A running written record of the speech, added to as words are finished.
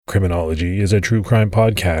Criminology is a true crime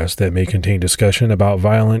podcast that may contain discussion about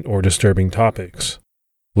violent or disturbing topics.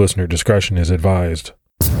 Listener discretion is advised.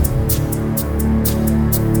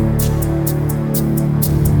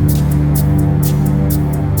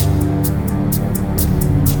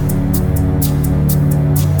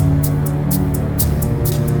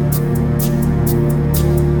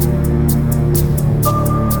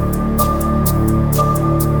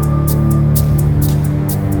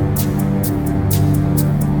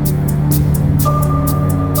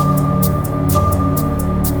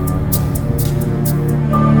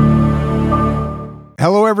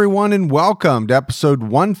 Hello, everyone, and welcome to episode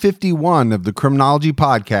 151 of the Criminology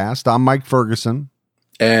Podcast. I'm Mike Ferguson.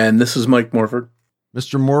 And this is Mike Morford.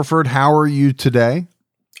 Mr. Morford, how are you today?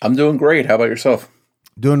 I'm doing great. How about yourself?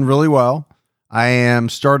 Doing really well. I am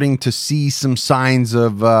starting to see some signs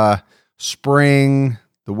of spring.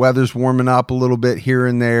 The weather's warming up a little bit here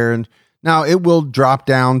and there. And now it will drop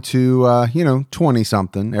down to,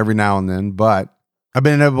 20-something every now and then, but I've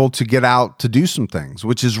been able to get out to do some things,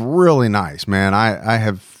 which is really nice, man. I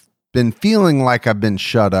have been feeling like I've been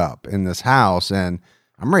shut up in this house, and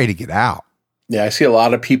I'm ready to get out. Yeah, I see a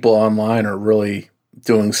lot of people online are really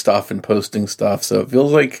doing stuff and posting stuff. So it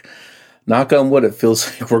feels like, knock on wood, it feels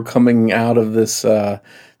like we're coming out of this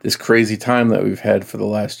this crazy time that we've had for the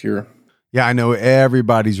last year. Yeah, I know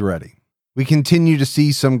everybody's ready. We continue to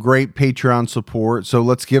see some great Patreon support, so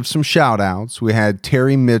let's give some shout outs. We had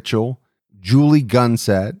Terry Mitchell, Julie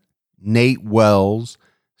Gunset, Nate Wells,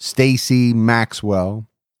 Stacy Maxwell,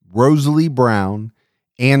 Rosalie Brown,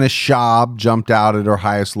 Anna Schaub jumped out at her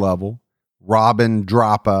highest level, Robin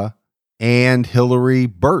Droppa, and Hillary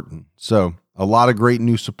Burton. So a lot of great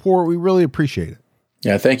new support. We really appreciate it.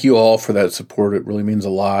 Yeah, thank you all for that support. It really means a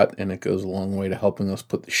lot, and it goes a long way to helping us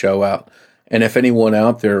put the show out. And if anyone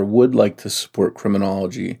out there would like to support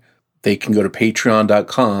Criminology, they can go to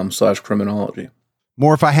patreon.com/criminology.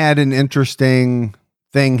 More, if I had an interesting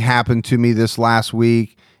thing happen to me this last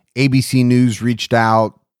week, ABC News reached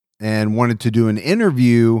out and wanted to do an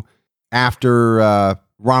interview after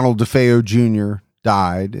Ronald DeFeo Jr.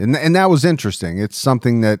 died. And that was interesting. It's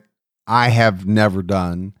something that I have never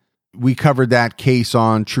done. We covered that case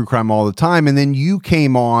on True Crime All the Time. And then you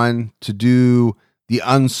came on to do the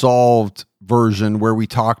unsolved version where we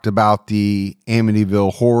talked about the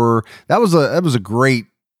Amityville horror. That was a great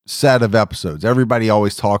set of episodes. Everybody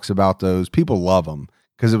always talks about those. People love them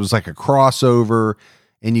because it was like a crossover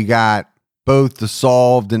and you got both the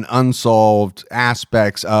solved and unsolved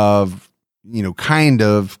aspects of, kind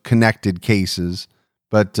of connected cases.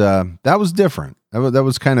 But that was different. That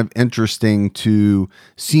was kind of interesting to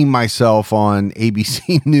see myself on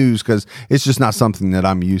ABC News because it's just not something that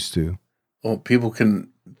I'm used to. Well, people can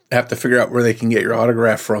have to figure out where they can get your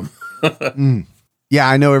autograph from. Yeah,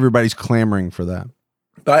 I know everybody's clamoring for that.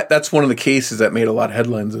 But that's one of the cases that made a lot of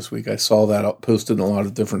headlines this week. I saw that posted in a lot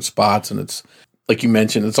of different spots, and it's like you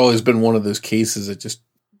mentioned, it's always been one of those cases that just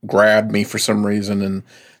grabbed me for some reason. And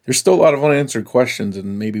there's still a lot of unanswered questions,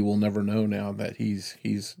 and maybe we'll never know now that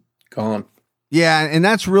he's gone. Yeah, and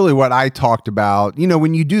that's really what I talked about.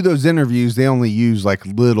 When you do those interviews, they only use like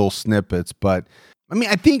little snippets, but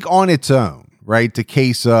I think on its own, right? The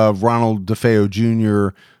case of Ronald DeFeo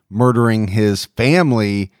Jr. murdering his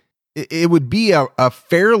family, it would be a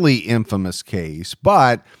fairly infamous case,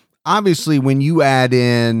 but obviously when you add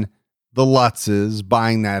in the Lutzes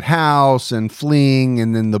buying that house and fleeing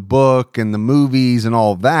and then the book and the movies and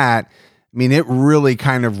all that, it really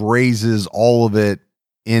kind of raises all of it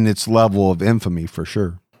in its level of infamy for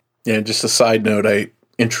sure. Yeah, just a side note, I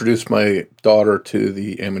introduced my daughter to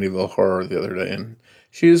the Amityville horror the other day, and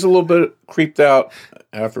she was a little bit creeped out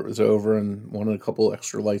after it was over and wanted a couple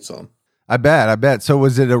extra lights on. I bet. So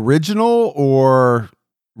was it original or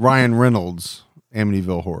Ryan Reynolds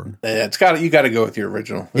Amityville Horror? Yeah, you got to go with the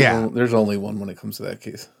original. There's only one when it comes to that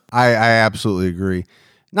case. I absolutely agree.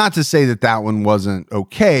 Not to say that one wasn't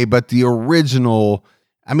okay, but the original,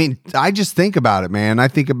 I just think about it, man. I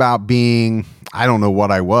think about being, I don't know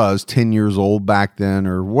what I was, 10 years old back then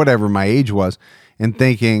or whatever my age was, and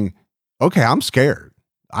thinking, okay, I'm scared.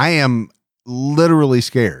 I am literally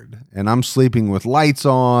scared, and I'm sleeping with lights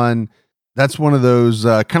on. That's one of those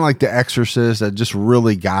kind of like The Exorcist that just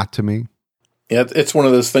really got to me. Yeah, it's one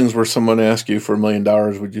of those things where someone asks you for $1 million,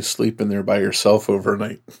 would you sleep in there by yourself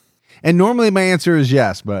overnight? And normally my answer is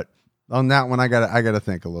yes, but on that one I gotta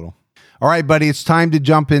think a little. All right, buddy, it's time to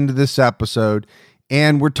jump into this episode,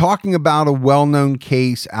 and we're talking about a well-known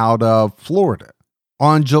case out of Florida.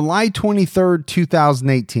 On July 23rd,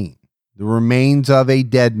 2018, the remains of a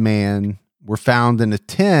dead man were found in a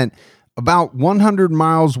tent about 100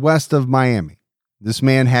 miles west of Miami. This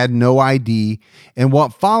man had no ID, and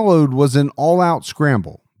what followed was an all-out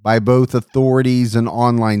scramble by both authorities and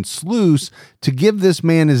online sleuths to give this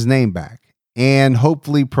man his name back and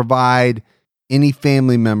hopefully provide any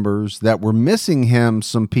family members that were missing him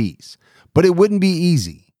some peace. But it wouldn't be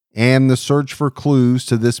easy, and the search for clues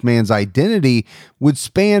to this man's identity would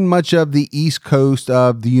span much of the east coast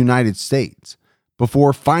of the United States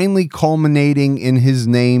before finally culminating in his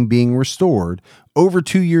name being restored over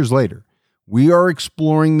 2 years later. We are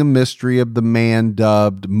exploring the mystery of the man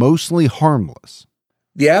dubbed Mostly Harmless.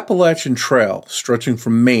 The Appalachian Trail, stretching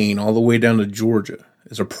from Maine all the way down to Georgia,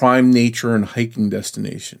 is a prime nature and hiking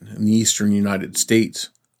destination in the eastern United States.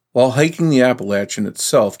 While hiking the Appalachian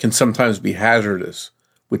itself can sometimes be hazardous,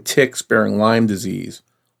 with ticks bearing Lyme disease,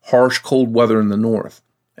 harsh cold weather in the north,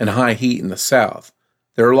 and high heat in the south,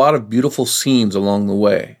 there are a lot of beautiful scenes along the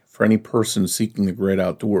way for any person seeking the great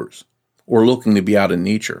outdoors, or looking to be out in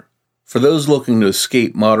nature. For those looking to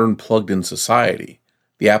escape modern plugged-in society,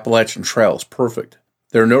 the Appalachian Trail is perfect.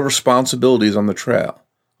 There are no responsibilities on the trail,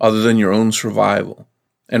 other than your own survival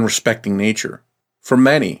and respecting nature. For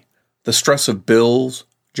many, the stress of bills,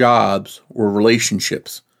 jobs, or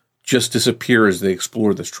relationships just disappear as they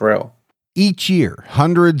explore this trail. Each year,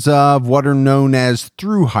 hundreds of what are known as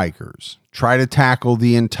through hikers try to tackle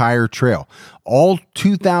the entire trail, all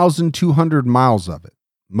 2,200 miles of it.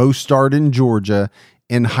 Most start in Georgia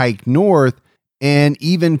and hike north, and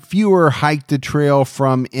even fewer hike the trail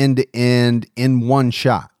from end to end in one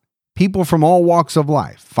shot. People from all walks of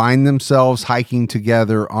life find themselves hiking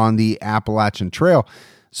together on the Appalachian Trail.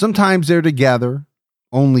 Sometimes they're together,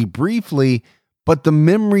 only briefly, but the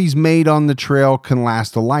memories made on the trail can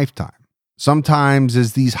last a lifetime. Sometimes,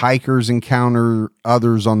 as these hikers encounter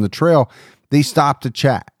others on the trail, they stop to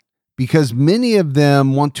chat because many of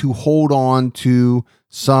them want to hold on to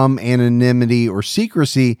some anonymity or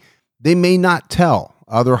secrecy. They may not tell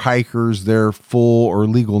other hikers their full or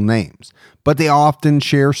legal names, but they often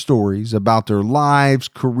share stories about their lives,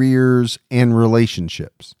 careers, and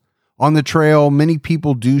relationships. On the trail, many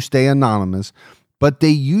people do stay anonymous, but they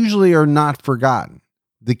usually are not forgotten.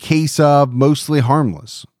 The case of Mostly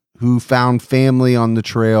Harmless, who found family on the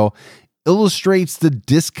trail, illustrates the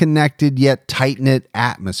disconnected yet tight-knit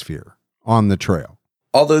atmosphere on the trail.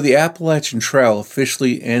 Although the Appalachian Trail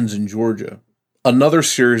officially ends in Georgia, another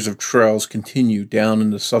series of trails continue down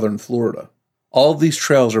into southern Florida. All of these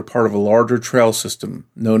trails are part of a larger trail system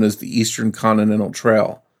known as the Eastern Continental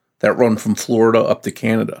Trail that run from Florida up to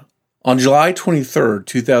Canada. On July 23,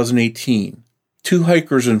 2018, two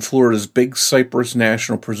hikers in Florida's Big Cypress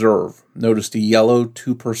National Preserve noticed a yellow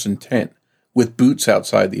two-person tent with boots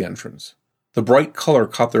outside the entrance. The bright color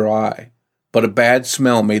caught their eye, but a bad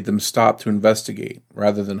smell made them stop to investigate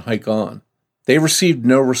rather than hike on. They received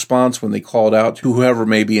no response when they called out to whoever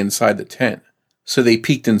may be inside the tent, so they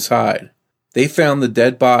peeked inside. They found the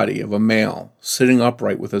dead body of a male sitting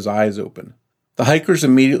upright with his eyes open. The hikers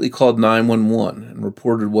immediately called 911 and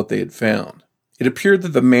reported what they had found. It appeared that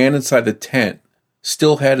the man inside the tent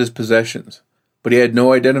still had his possessions, but he had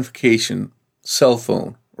no identification, cell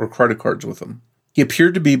phone, or credit cards with him. He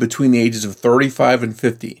appeared to be between the ages of 35 and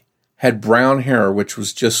 50, had brown hair which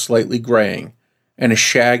was just slightly graying, and a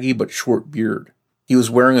shaggy but short beard. He was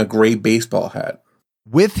wearing a gray baseball hat.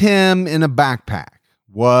 With him in a backpack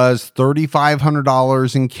was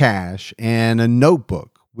 $3,500 in cash and a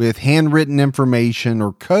notebook with handwritten information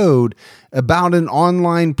or code about an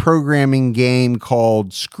online programming game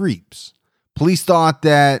called Screeps. Police thought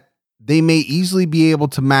that they may easily be able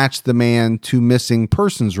to match the man to missing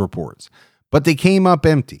persons reports, but they came up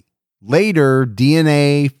empty. Later,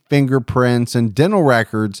 DNA, fingerprints, and dental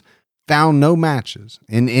records found no matches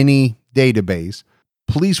in any database.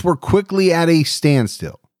 Police were quickly at a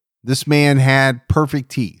standstill. This man had perfect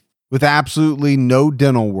teeth with absolutely no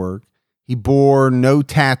dental work. He bore no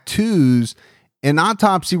tattoos. An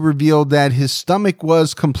autopsy revealed that his stomach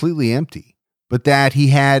was completely empty, but that he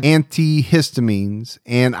had antihistamines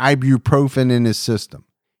and ibuprofen in his system.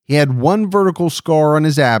 He had one vertical scar on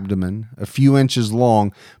his abdomen, a few inches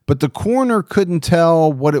long, but the coroner couldn't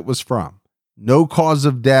tell what it was from. No cause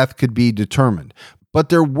of death could be determined, but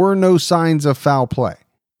there were no signs of foul play.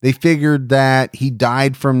 They figured that he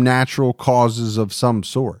died from natural causes of some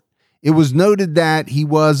sort. It was noted that he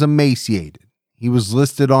was emaciated. He was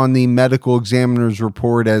listed on the medical examiner's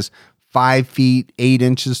report as 5 feet 8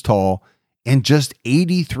 inches tall and just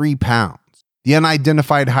 83 pounds. The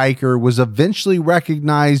unidentified hiker was eventually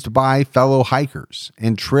recognized by fellow hikers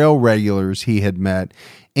and trail regulars he had met,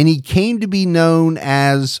 and he came to be known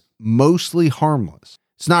as Mostly Harmless.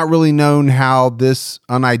 It's not really known how this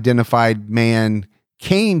unidentified man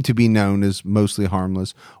came to be known as Mostly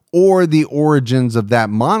Harmless or the origins of that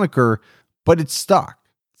moniker, but it stuck.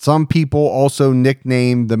 Some people also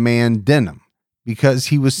nicknamed the man Denim because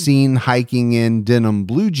he was seen hiking in denim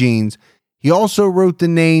blue jeans. He also wrote the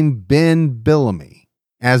name Ben Bellamy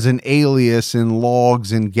as an alias in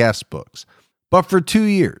logs and guest books. But for 2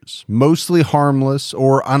 years, Mostly Harmless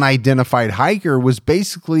or Unidentified Hiker was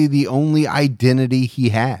basically the only identity he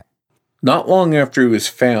had. Not long after he was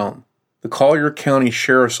found, the Collier County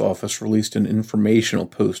Sheriff's Office released an informational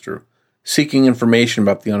poster seeking information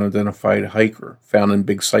about the unidentified hiker found in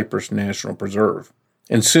Big Cypress National Preserve.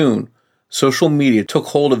 And soon, social media took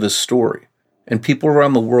hold of his story, and people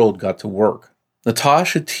around the world got to work.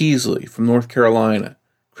 Natasha Teasley from North Carolina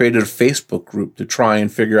created a Facebook group to try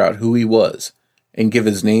and figure out who he was and give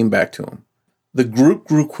his name back to him. The group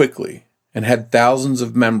grew quickly and had thousands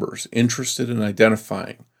of members interested in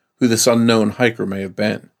identifying who this unknown hiker may have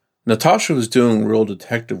been. Natasha was doing real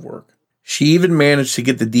detective work. She even managed to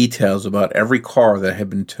get the details about every car that had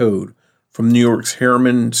been towed from New York's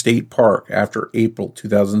Harriman State Park after April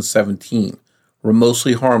 2017, where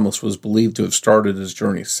Mostly Harmless was believed to have started his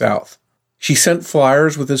journey south. She sent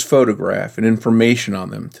flyers with his photograph and information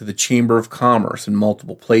on them to the Chamber of Commerce in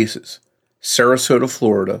multiple places: Sarasota,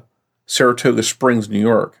 Florida, Saratoga Springs, New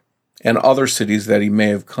York, and other cities that he may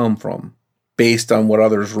have come from, based on what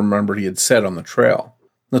others remembered he had said on the trail.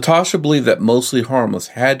 Natasha believed that Mostly Harmless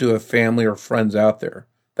had to have family or friends out there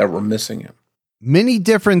that were missing him. Many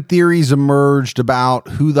different theories emerged about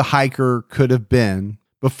who the hiker could have been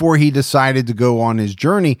before he decided to go on his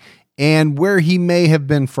journey and where he may have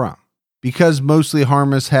been from. Because Mostly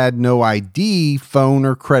Harmless had no ID, phone,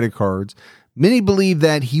 or credit cards, many believe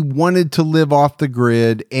that he wanted to live off the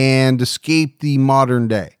grid and escape the modern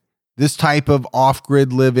day. This type of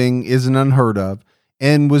off-grid living isn't unheard of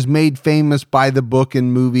and was made famous by the book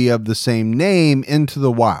and movie of the same name, Into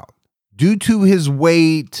the Wild. Due to his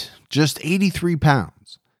weight, just 83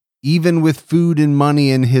 pounds, even with food and money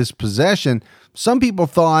in his possession, some people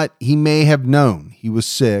thought he may have known he was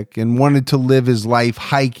sick and wanted to live his life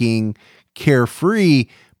hiking carefree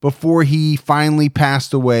before he finally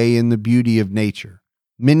passed away in the beauty of nature.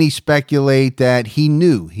 Many speculate that he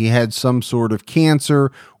knew he had some sort of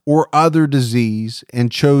cancer or other disease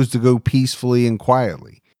and chose to go peacefully and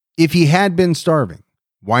quietly. If he had been starving,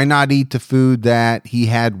 why not eat the food that he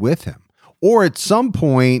had with him? Or at some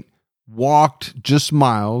point, walked just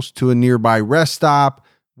miles to a nearby rest stop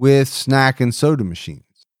with snack and soda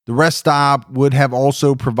machines. The rest stop would have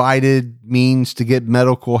also provided means to get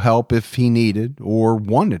medical help if he needed or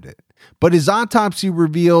wanted it. But his autopsy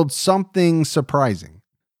revealed something surprising.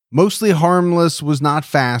 Mostly Harmless was not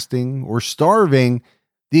fasting or starving.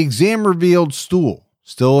 The exam revealed stool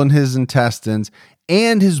still in his intestines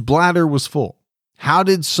and his bladder was full. How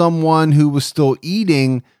did someone who was still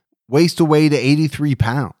eating waste away to 83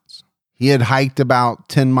 pounds? He had hiked about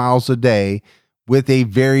 10 miles a day with a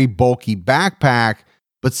very bulky backpack,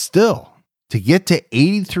 but still, to get to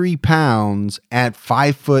 83 pounds at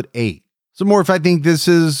 5'8". So Morph, I think this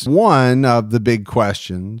is one of the big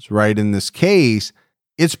questions, right? In this case,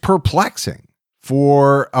 it's perplexing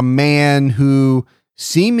for a man who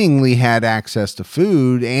seemingly had access to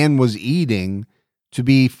food and was eating to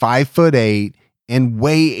be 5'8" and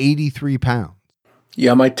weigh 83 pounds.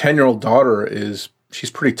 Yeah, my 10-year-old daughter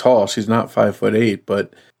she's pretty tall. She's not 5'8",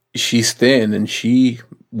 but she's thin and she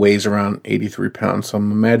weighs around 83 pounds. So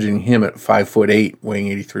I'm imagining him at 5'8", weighing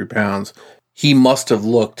 83 pounds. He must have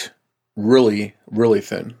looked really, really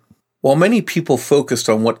thin. While many people focused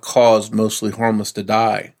on what caused Mostly Harmless to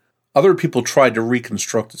die, other people tried to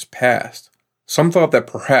reconstruct his past. Some thought that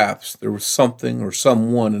perhaps there was something or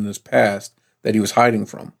someone in his past that he was hiding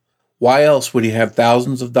from. Why else would he have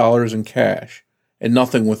thousands of dollars in cash and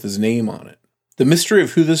nothing with his name on it? The mystery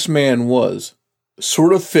of who this man was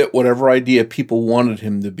sort of fit whatever idea people wanted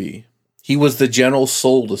him to be. He was the gentle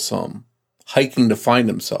soul to some, hiking to find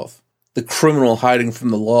himself, the criminal hiding from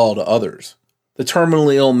the law to others, the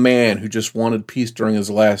terminally ill man who just wanted peace during his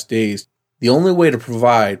last days. The only way to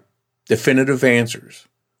provide definitive answers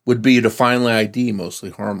would be to finally ID Mostly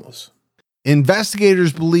Harmless.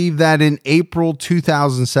 Investigators believe that in April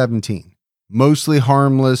 2017, Mostly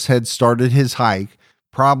Harmless had started his hike,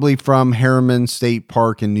 probably from Harriman State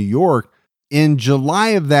Park in New York. In July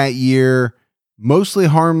of that year, Mostly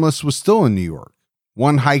Harmless was still in New York.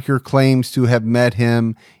 One hiker claims to have met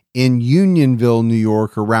him in Unionville, New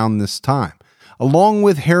York around this time. Along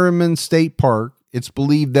with Harriman State Park, it's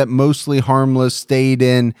believed that Mostly Harmless stayed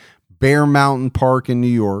in Bear Mountain Park in New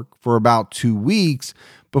York for about 2 weeks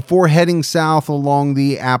before heading south along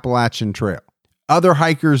the Appalachian Trail. Other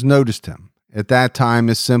hikers noticed him, at that time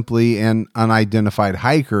as simply an unidentified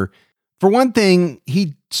hiker, For one thing,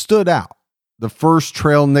 he stood out. The first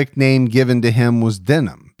trail nickname given to him was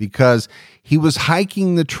Denim because he was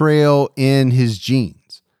hiking the trail in his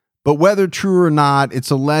jeans. But whether true or not,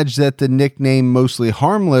 it's alleged that the nickname Mostly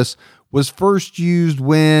Harmless was first used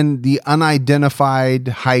when the unidentified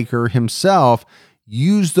hiker himself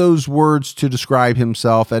used those words to describe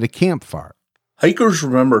himself at a campfire. Hikers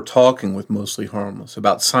remember talking with Mostly Harmless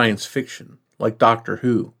about science fiction, like Doctor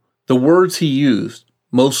Who. The words he used,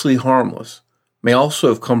 Mostly Harmless, may also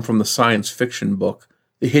have come from the science fiction book,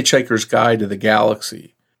 The Hitchhiker's Guide to the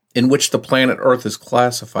Galaxy, in which the planet Earth is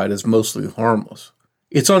classified as mostly harmless.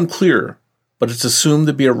 It's unclear, but it's assumed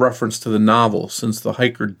to be a reference to the novel since the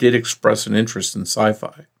hiker did express an interest in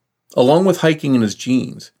sci-fi. Along with hiking in his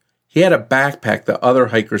jeans, he had a backpack that other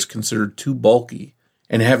hikers considered too bulky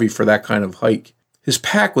and heavy for that kind of hike. His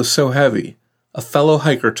pack was so heavy, a fellow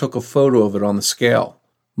hiker took a photo of it on the scale.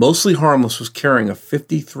 Mostly Harmless was carrying a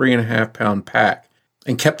 53.5-pound pack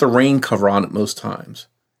and kept a rain cover on it most times.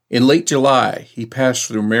 In late July, he passed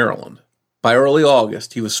through Maryland. By early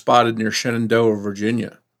August, he was spotted near Shenandoah,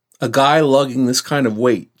 Virginia. A guy lugging this kind of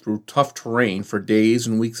weight through tough terrain for days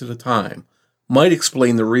and weeks at a time might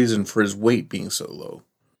explain the reason for his weight being so low.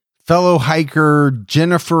 Fellow hiker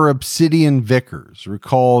Jennifer Obsidian Vickers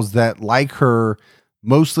recalls that, like her,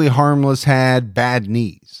 Mostly Harmless had bad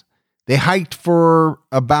knees. They hiked for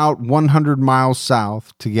about 100 miles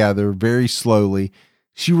south together very slowly.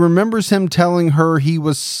 She remembers him telling her he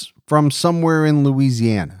was from somewhere in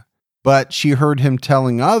Louisiana, but she heard him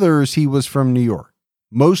telling others he was from New York.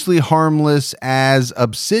 Mostly Harmless, as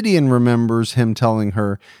Obsidian remembers him telling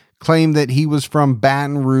her, claimed that he was from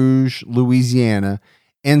Baton Rouge, Louisiana,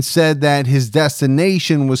 and said that his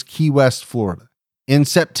destination was Key West, Florida. In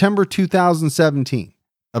September 2017,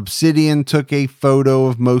 Obsidian took a photo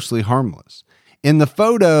of Mostly Harmless. In the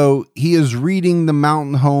photo, he is reading the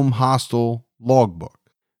Mountain Home Hostel logbook.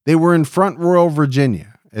 They were in Front Royal,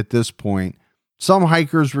 Virginia at this point. Some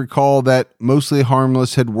hikers recall that Mostly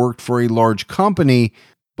Harmless had worked for a large company,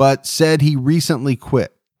 but said he recently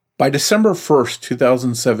quit. By December 1st,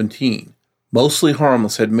 2017, Mostly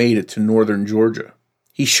Harmless had made it to northern Georgia.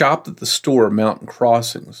 He shopped at the store Mountain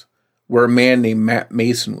Crossings, where a man named Matt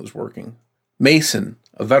Mason was working. Mason,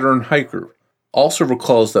 a veteran hiker, also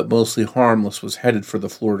recalls that Mostly Harmless was headed for the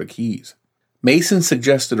Florida Keys. Mason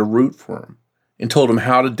suggested a route for him and told him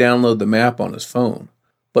how to download the map on his phone,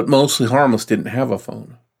 but Mostly Harmless didn't have a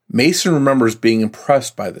phone. Mason remembers being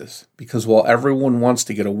impressed by this because while everyone wants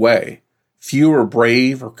to get away, few are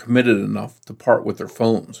brave or committed enough to part with their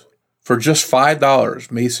phones. For just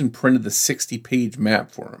 $5, Mason printed the 60-page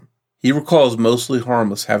map for him. He recalls Mostly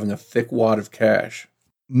Harmless having a thick wad of cash.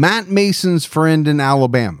 Matt Mason's friend in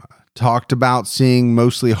Alabama talked about seeing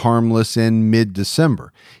Mostly Harmless in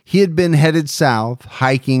mid-December. He had been headed south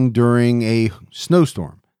hiking during a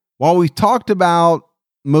snowstorm. While we talked about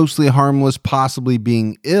Mostly Harmless possibly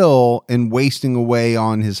being ill and wasting away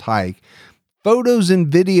on his hike, photos and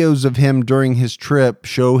videos of him during his trip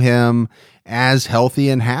show him as healthy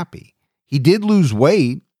and happy. He did lose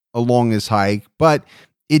weight along his hike, but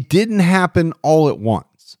it didn't happen all at once.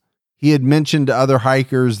 He had mentioned to other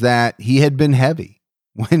hikers that he had been heavy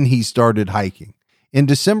when he started hiking. In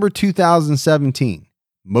December 2017,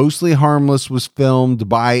 Mostly Harmless was filmed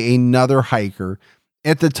by another hiker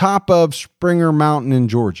at the top of Springer Mountain in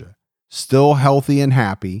Georgia, still healthy and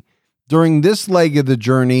happy. During this leg of the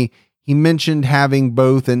journey, he mentioned having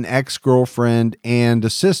both an ex-girlfriend and a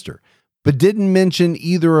sister, but didn't mention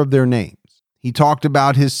either of their names. He talked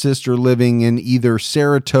about his sister living in either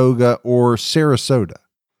Saratoga or Sarasota.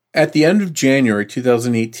 At the end of January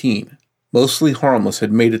 2018, Mostly Harmless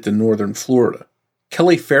had made it to northern Florida.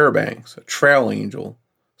 Kelly Fairbanks, a trail angel,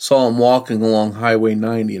 saw him walking along Highway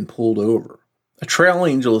 90 and pulled over. A trail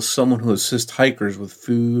angel is someone who assists hikers with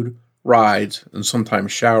food, rides, and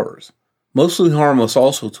sometimes showers. Mostly Harmless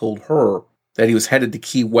also told her that he was headed to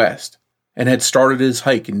Key West and had started his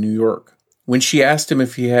hike in New York. When she asked him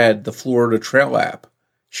if he had the Florida Trail app,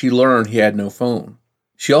 she learned he had no phone.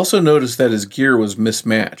 She also noticed that his gear was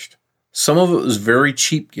mismatched. Some of it was very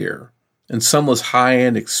cheap gear, and some was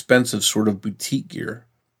high-end, expensive sort of boutique gear.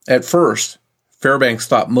 At first, Fairbanks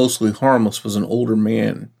thought Mostly Harmless was an older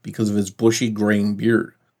man because of his bushy graying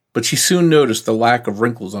beard, but she soon noticed the lack of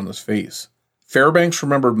wrinkles on his face. Fairbanks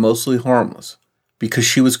remembered Mostly Harmless because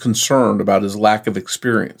she was concerned about his lack of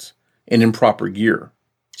experience and improper gear.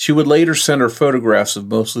 She would later send her photographs of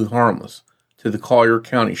Mostly Harmless to the Collier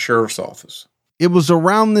County Sheriff's Office. It was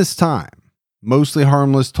around this time, Mostly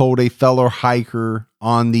Harmless told a fellow hiker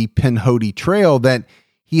on the Pinhoti Trail that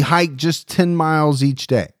he hiked just 10 miles each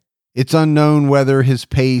day. It's unknown whether his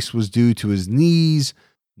pace was due to his knees,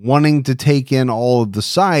 wanting to take in all of the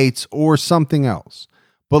sights, or something else.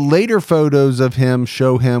 But later photos of him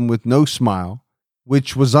show him with no smile,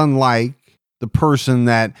 which was unlike the person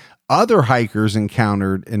that other hikers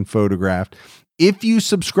encountered and photographed. If you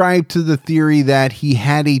subscribe to the theory that he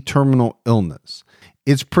had a terminal illness,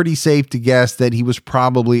 it's pretty safe to guess that he was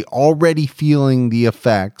probably already feeling the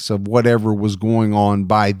effects of whatever was going on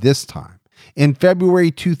by this time. In February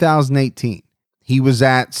 2018, he was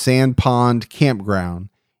at Sand Pond Campground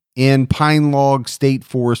in Pine Log State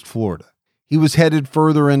Forest, Florida. He was headed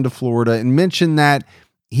further into Florida and mentioned that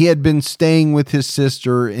he had been staying with his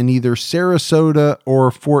sister in either Sarasota or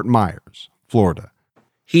Fort Myers, Florida.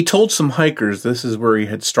 He told some hikers this is where he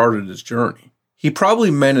had started his journey. He probably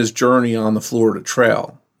meant his journey on the Florida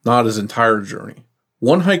Trail, not his entire journey.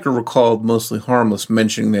 One hiker recalled Mostly Harmless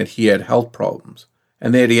mentioning that he had health problems,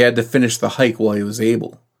 and that he had to finish the hike while he was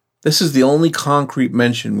able. This is the only concrete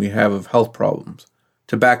mention we have of health problems,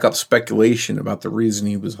 to back up speculation about the reason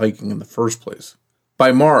he was hiking in the first place.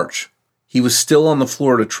 By March, he was still on the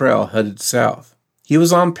Florida Trail headed south. He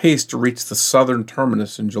was on pace to reach the southern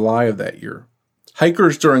terminus in July of that year.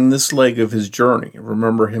 Hikers during this leg of his journey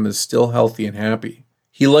remember him as still healthy and happy.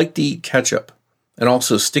 He liked to eat ketchup, and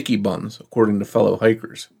also sticky buns, according to fellow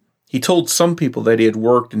hikers. He told some people that he had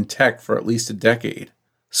worked in tech for at least a decade.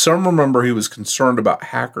 Some remember he was concerned about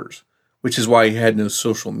hackers, which is why he had no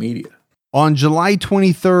social media. On July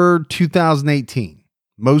 23rd, 2018,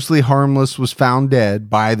 Mostly Harmless was found dead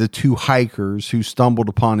by the two hikers who stumbled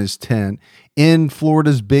upon his tent in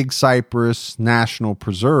Florida's Big Cypress National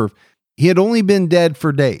Preserve. He had only been dead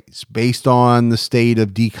for days based on the state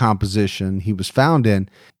of decomposition he was found in.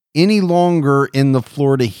 Any longer in the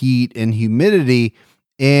Florida heat and humidity,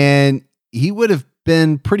 and he would have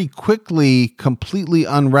been pretty quickly completely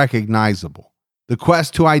unrecognizable. The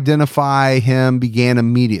quest to identify him began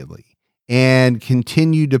immediately and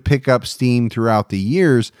continued to pick up steam throughout the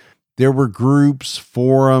years. There were groups,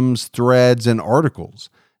 forums, threads, and articles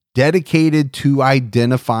dedicated to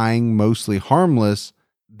identifying Mostly Harmless,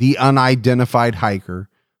 the unidentified hiker.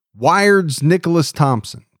 Wired's Nicholas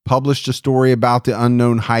Thompson published a story about the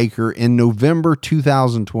unknown hiker in November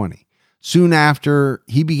 2020. Soon after,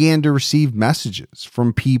 he began to receive messages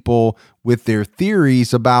from people with their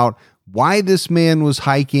theories about why this man was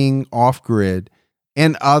hiking off-grid,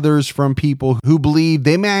 and others from people who believed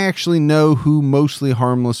they may actually know who Mostly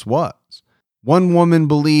Harmless was. One woman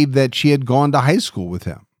believed that she had gone to high school with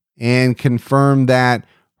him and confirmed that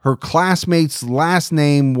her classmate's last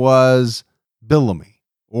name was Billamy,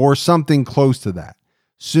 or something close to that.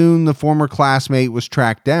 Soon, the former classmate was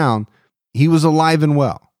tracked down. He was alive and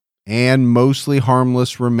well, and Mostly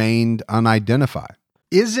Harmless remained unidentified.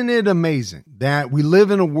 Isn't it amazing that we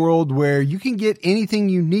live in a world where you can get anything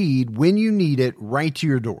you need when you need it right to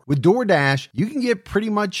your door? With DoorDash, you can get pretty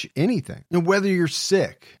much anything. And whether you're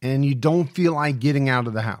sick and you don't feel like getting out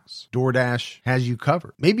of the house, DoorDash has you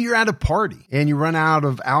covered. Maybe you're at a party and you run out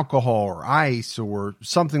of alcohol or ice or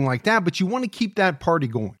something like that, but you want to keep that party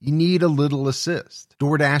going. You need a little assist.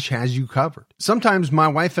 DoorDash has you covered. Sometimes my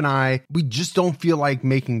wife and I, we just don't feel like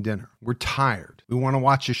making dinner. We're tired. We want to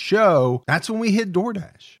watch a show. That's when we hit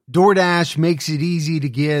DoorDash. DoorDash makes it easy to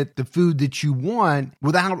get the food that you want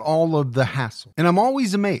without all of the hassle. And I'm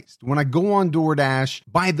always amazed when I go on DoorDash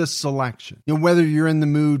by the selection. You know, whether you're in the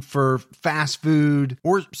mood for fast food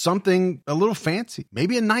or something a little fancy,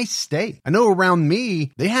 maybe a nice steak. I know around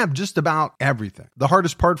me, they have just about everything. The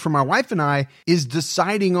hardest part for my wife and I is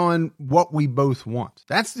deciding on what we both want.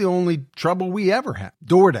 That's the only trouble we ever have.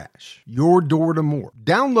 DoorDash, your door to more.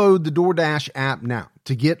 Download the DoorDash app now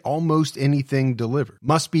to get almost anything delivered.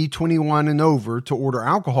 Must be 21 and over to order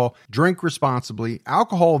alcohol. Drink responsibly.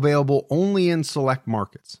 Alcohol available only in select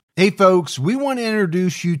markets. Hey folks, we want to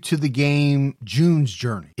introduce you to the game June's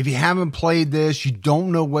Journey. If you haven't played this, you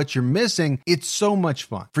don't know what you're missing. It's so much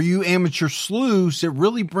fun. For you amateur sleuths, it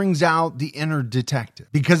really brings out the inner detective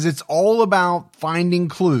because it's all about finding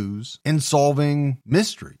clues and solving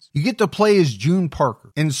mysteries. You get to play as June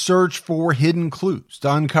Parker and search for hidden clues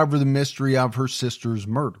to uncover the mystery of her sister's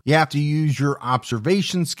murder. You have to use your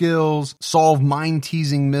observation skills, solve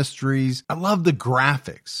mind-teasing mysteries. I love the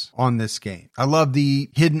graphics on this game. I love the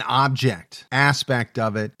hidden object aspect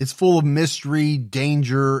of it. It's full of mystery,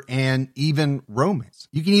 danger, and even romance.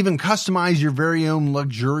 You can even customize your very own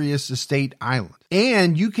luxurious estate island.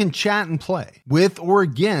 And you can chat and play with or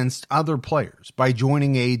against other players by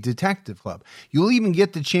joining a detective club. You'll even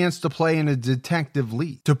get the chance to play in a detective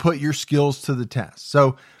league to put your skills to the test.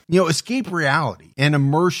 So Escape reality and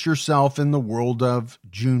immerse yourself in the world of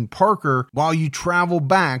June Parker while you travel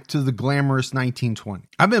back to the glamorous 1920s.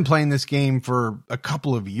 I've been playing this game for a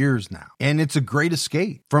couple of years now, and it's a great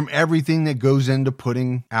escape from everything that goes into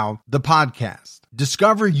putting out the podcast.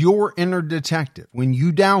 Discover your inner detective when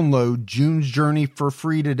you download June's Journey for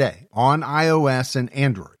free today on iOS and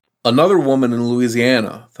Android. Another woman in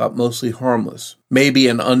Louisiana thought Mostly Harmless may be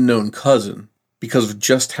an unknown cousin because of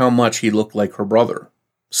just how much he looked like her brother.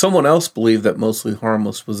 Someone else believed that Mostly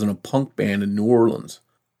Harmless was in a punk band in New Orleans.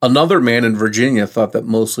 Another man in Virginia thought that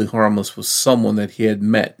Mostly Harmless was someone that he had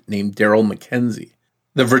met named Daryl McKenzie.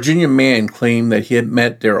 The Virginia man claimed that he had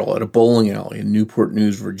met Daryl at a bowling alley in Newport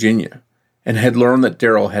News, Virginia, and had learned that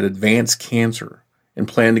Daryl had advanced cancer and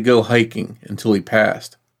planned to go hiking until he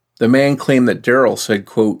passed. The man claimed that Daryl said,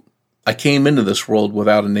 quote, "I came into this world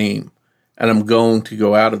without a name, and I'm going to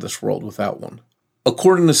go out of this world without one."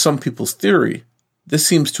 According to some people's theory, this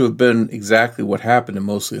seems to have been exactly what happened to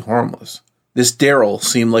Mostly Harmless. This Daryl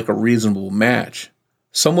seemed like a reasonable match.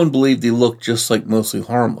 Someone believed he looked just like Mostly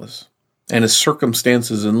Harmless, and his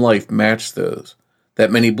circumstances in life matched those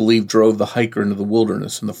that many believe drove the hiker into the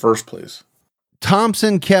wilderness in the first place.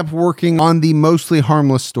 Thompson kept working on the Mostly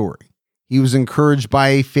Harmless story. He was encouraged by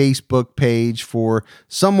a Facebook page for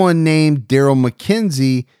someone named Daryl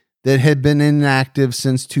McKenzie that had been inactive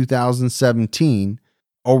since 2017,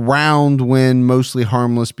 around when Mostly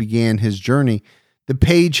Harmless began his journey. The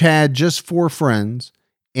page had just 4 friends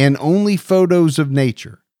and only photos of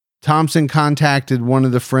nature. Thompson contacted one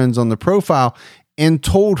of the friends on the profile and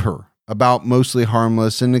told her about Mostly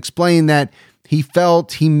Harmless and explained that he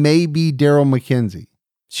felt he may be Daryl McKenzie.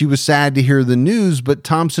 She was sad to hear the news, but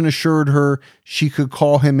Thompson assured her she could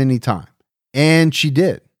call him anytime. And she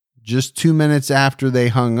did, just 2 minutes after they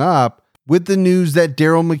hung up, with the news that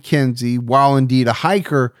Daryl McKenzie, while indeed a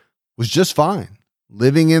hiker, was just fine,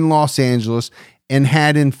 living in Los Angeles, and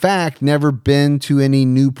had in fact never been to any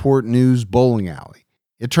Newport News bowling alley.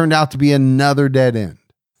 It turned out to be another dead end.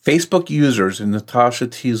 Facebook users in Natasha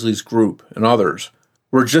Teasley's group and others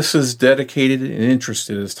were just as dedicated and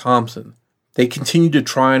interested as Thompson. They continued to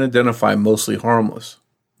try and identify Mostly Harmless.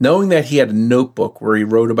 Knowing that he had a notebook where he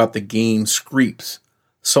wrote about the game Screeps,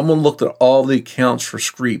 someone looked at all the accounts for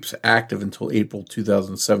Screeps active until April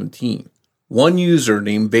 2017. One user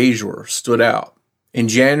named Vajor stood out. In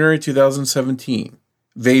January 2017,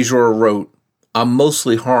 Vajor wrote, "I'm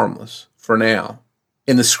mostly harmless, for now,"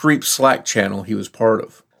 in the Screeps Slack channel he was part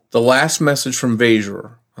of. The last message from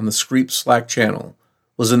Vajor on the Screeps Slack channel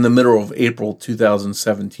was in the middle of April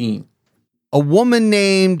 2017. A woman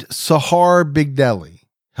named Sahar Bigdeli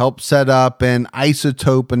helped set up an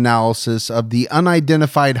isotope analysis of the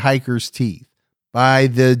unidentified hiker's teeth by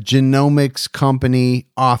the genomics company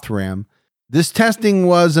Othram. This testing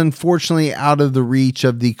was unfortunately out of the reach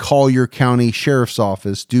of the Collier County Sheriff's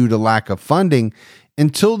Office due to lack of funding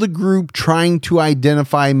until the group trying to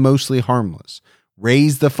identify Mostly Harmless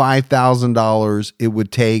raised the $5,000 it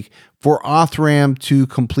would take for Othram to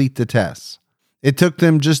complete the tests. It took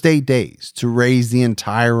them just 8 days to raise the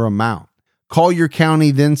entire amount. Collier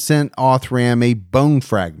County then sent Othram a bone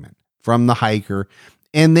fragment from the hiker,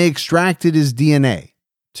 and they extracted his DNA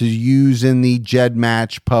to use in the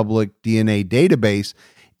GEDmatch public DNA database.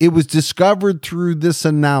 It was discovered through this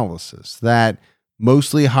analysis that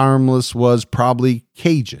Mostly Harmless was probably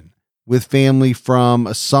Cajun, with family from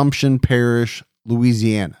Assumption Parish,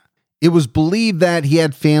 Louisiana. It was believed that he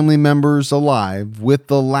had family members alive with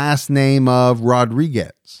the last name of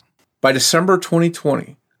Rodriguez. By December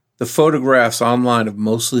 2020, the photographs online of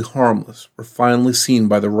Mostly Harmless were finally seen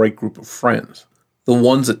by the right group of friends, the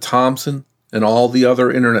ones that Thompson and all the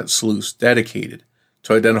other internet sleuths dedicated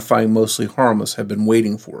to identifying Mostly Harmless had been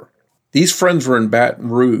waiting for. These friends were in Baton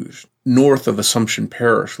Rouge, north of Assumption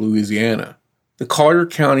Parish, Louisiana. The Collier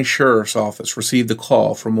County Sheriff's Office received a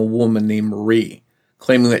call from a woman named Marie,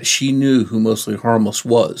 claiming that she knew who Mostly Harmless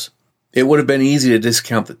was. It would have been easy to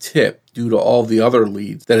discount the tip due to all the other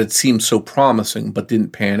leads that had seemed so promising but didn't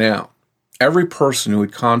pan out. Every person who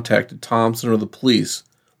had contacted Thompson or the police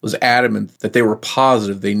was adamant that they were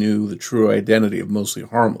positive they knew the true identity of Mostly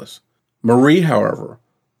Harmless. Marie, however,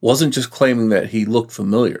 wasn't just claiming that he looked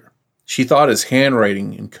familiar. She thought his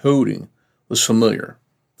handwriting and coding was familiar,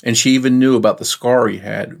 and she even knew about the scar he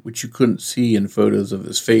had, which you couldn't see in photos of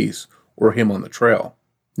his face or him on the trail.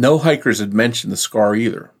 No hikers had mentioned the scar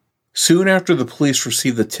either. Soon after the police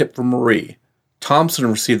received the tip from Marie, Thompson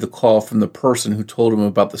received the call from the person who told him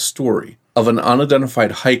about the story of an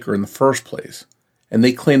unidentified hiker in the first place, and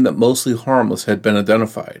they claimed that Mostly Harmless had been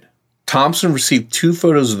identified. Thompson received 2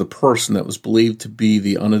 photos of the person that was believed to be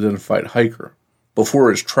the unidentified hiker before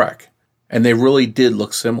his trek, and they really did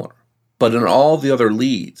look similar. But in all the other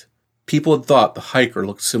leads, people had thought the hiker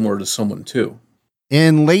looked similar to someone too.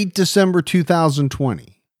 In late December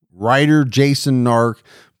 2020, writer Jason Nark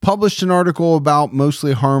published an article about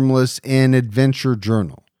Mostly Harmless in Adventure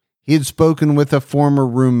Journal. He had spoken with a former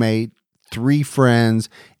roommate, 3 friends,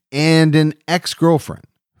 and an ex-girlfriend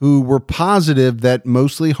who were positive that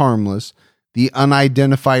Mostly Harmless, the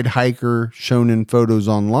unidentified hiker shown in photos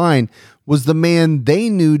online, was the man they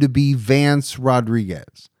knew to be Vance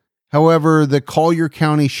Rodriguez. However, the Collier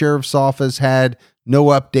County Sheriff's Office had no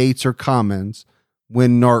updates or comments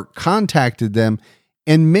when Nark contacted them,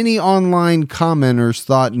 and many online commenters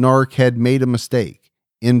thought Nark had made a mistake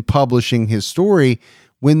in publishing his story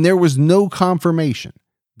when there was no confirmation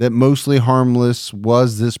that Mostly Harmless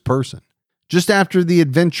was this person. Just after the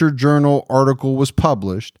Adventure Journal article was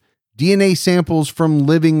published, DNA samples from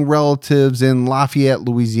living relatives in Lafayette,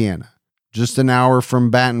 Louisiana, just an hour from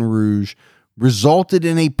Baton Rouge, resulted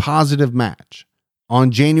in a positive match.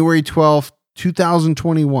 On January 12,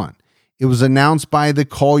 2021, it was announced by the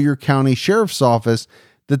Collier County Sheriff's Office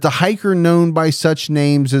that the hiker known by such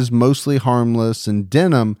names as Mostly Harmless and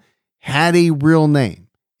Denham had a real name,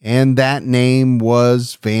 and that name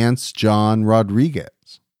was Vance John Rodriguez.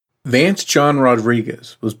 Vance John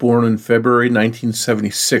Rodriguez was born in February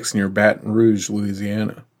 1976 near Baton Rouge,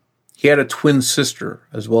 Louisiana. He had a twin sister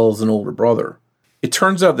as well as an older brother. It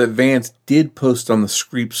turns out that Vance did post on the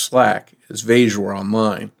Screep Slack as Vazor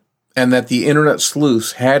online, and that the internet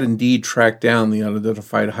sleuths had indeed tracked down the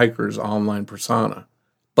unidentified hiker's online persona.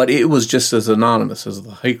 But it was just as anonymous as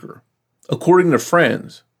the hiker. According to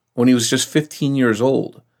friends, when he was just 15 years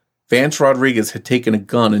old, Vance Rodriguez had taken a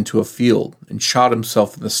gun into a field and shot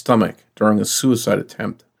himself in the stomach during a suicide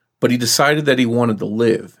attempt, but he decided that he wanted to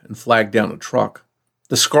live and flagged down a truck.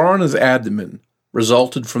 The scar on his abdomen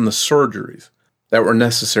resulted from the surgeries that were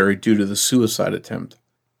necessary due to the suicide attempt.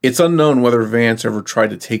 It's unknown whether Vance ever tried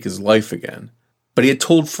to take his life again, but he had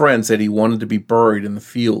told friends that he wanted to be buried in the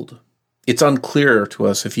field. It's unclear to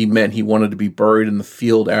us if he meant he wanted to be buried in the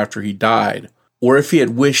field after he died, or if he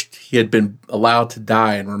had wished he had been allowed to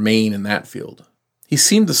die and remain in that field. He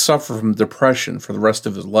seemed to suffer from depression for the rest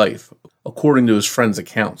of his life, according to his friends'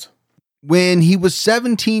 accounts. When he was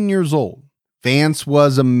 17 years old, Vance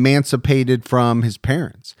was emancipated from his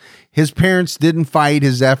parents. His parents didn't fight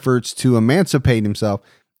his efforts to emancipate himself.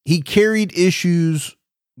 He carried issues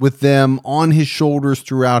with them on his shoulders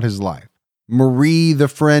throughout his life. Marie, the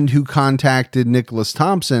friend who contacted Nicholas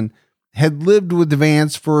Thompson, had lived with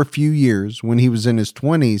Vance for a few years when he was in his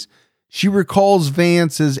 20s. She recalls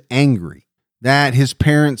Vance as angry that his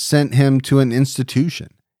parents sent him to an institution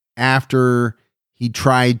after he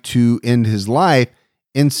tried to end his life,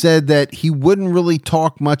 and said that he wouldn't really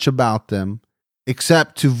talk much about them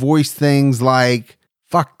except to voice things like,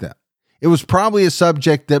 fuck them. It was probably a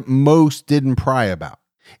subject that most didn't pry about.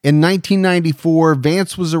 In 1994,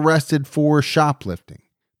 Vance was arrested for shoplifting,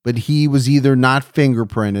 but he was either not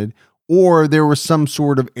fingerprinted or there was some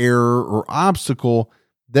sort of error or obstacle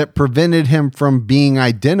that prevented him from being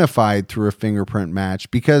identified through a fingerprint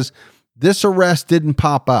match, because this arrest didn't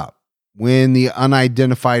pop up when the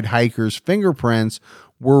unidentified hiker's fingerprints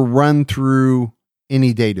were run through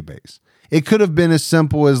any database. It could have been as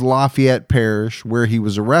simple as Lafayette Parish, where he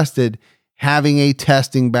was arrested, having a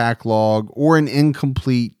testing backlog or an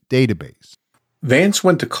incomplete database. Vance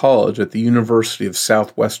went to college at the University of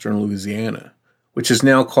Southwestern Louisiana, which is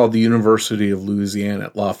now called the University of Louisiana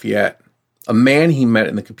at Lafayette. A man he met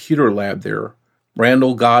in the computer lab there,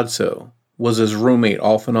 Randall Godso, was his roommate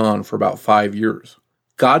off and on for about 5 years.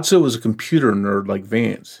 Godso was a computer nerd like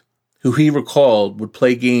Vance, who he recalled would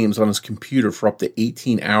play games on his computer for up to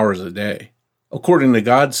 18 hours a day. According to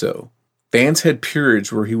Godso, Vance had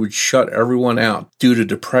periods where he would shut everyone out due to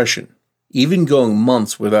depression, even going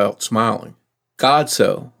months without smiling.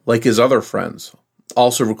 Godso, like his other friends,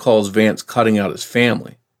 also recalls Vance cutting out his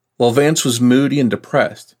family. While Vance was moody and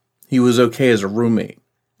depressed, he was okay as a roommate,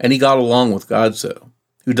 and he got along with Godso,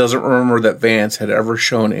 who doesn't remember that Vance had ever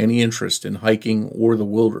shown any interest in hiking or the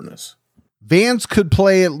wilderness. Vance could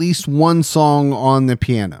play at least one song on the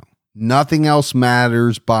piano, Nothing Else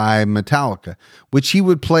Matters by Metallica, which he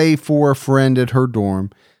would play for a friend at her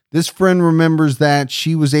dorm. This friend remembers that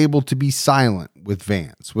she was able to be silent with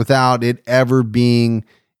Vance without it ever being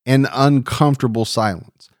an uncomfortable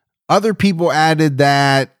silence. Other people added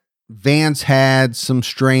that Vance had some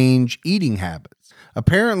strange eating habits.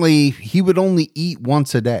 Apparently, he would only eat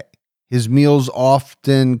once a day. His meals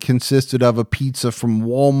often consisted of a pizza from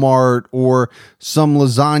Walmart or some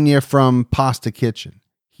lasagna from Pasta Kitchen.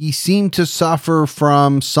 he seemed to suffer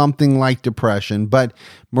from something like depression, but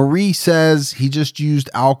Marie says he just used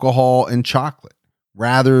alcohol and chocolate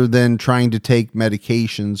rather than trying to take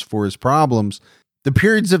medications for his problems. The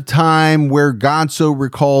periods of time where Godso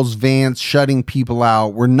recalls Vance shutting people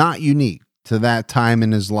out were not unique to that time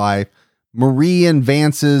in his life. Marie and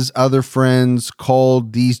Vance's other friends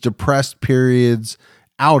called these depressed periods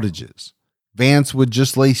outages. Vance would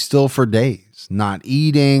just lay still for days, not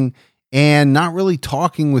eating and not really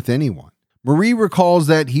talking with anyone. Marie recalls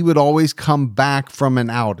that he would always come back from an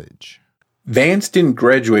outage. Vance didn't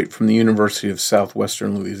graduate from the University of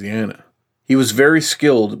Southwestern Louisiana. He was very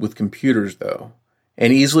skilled with computers, though,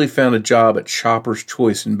 and easily found a job at Shoppers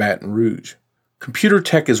Choice in Baton Rouge. Computer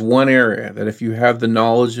tech is one area that if you have the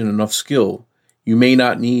knowledge and enough skill, you may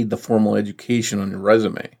not need the formal education on your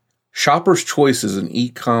resume. Shoppers Choice is an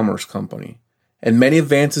e-commerce company, and many of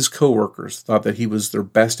Vance's coworkers thought that he was their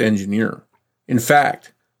best engineer. In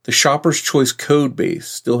fact, the Shoppers Choice code base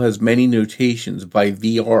still has many notations by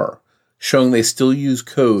VR, showing they still use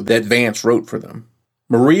code that Vance wrote for them.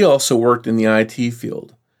 Marie also worked in the IT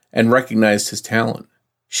field and recognized his talent.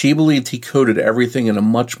 She believed he coded everything in a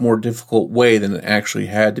much more difficult way than it actually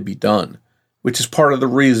had to be done, which is part of the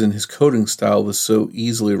reason his coding style was so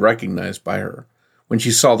easily recognized by her when she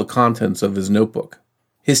saw the contents of his notebook.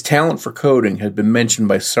 His talent for coding had been mentioned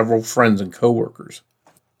by several friends and coworkers.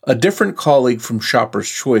 A different colleague from Shoppers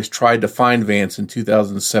Choice tried to find Vance in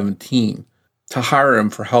 2017 to hire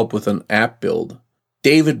him for help with an app build.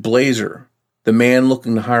 David Blazer, the man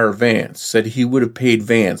looking to hire Vance, said he would have paid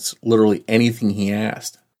Vance literally anything he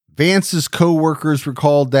asked. Vance's coworkers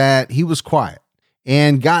recalled that he was quiet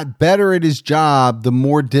and got better at his job the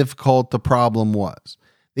more difficult the problem was.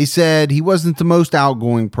 They said he wasn't the most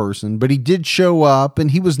outgoing person, but he did show up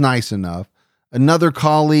and he was nice enough. Another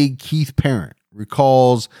colleague, Keith Parent,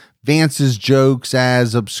 recalls Vance's jokes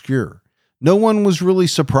as obscure. No one was really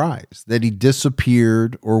surprised that he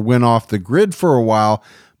disappeared or went off the grid for a while,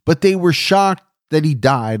 but they were shocked that he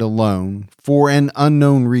died alone for an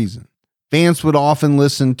unknown reason. Vance would often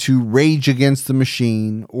listen to Rage Against the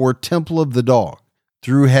Machine or Temple of the Dog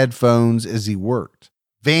through headphones as he worked.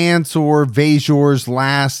 Vance or Vazor's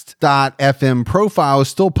Last.fm profile is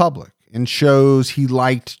still public and shows he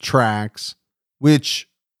liked tracks, which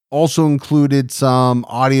also included some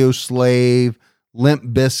Audio Slave, Limp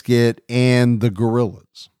Bizkit, and the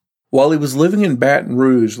Gorillaz. While he was living in Baton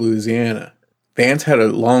Rouge, Louisiana, Vance had a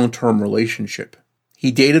long-term relationship.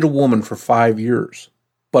 He dated a woman for 5 years,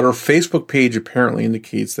 but her Facebook page apparently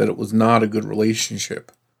indicates that it was not a good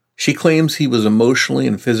relationship. She claims he was emotionally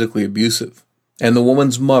and physically abusive, and the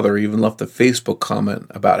woman's mother even left a Facebook comment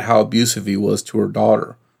about how abusive he was to her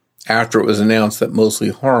daughter after it was announced that Mostly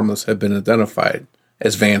Harmless had been identified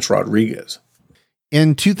as Vance Rodriguez.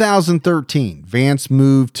 In 2013, Vance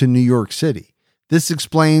moved to New York City. This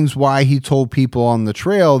explains why he told people on the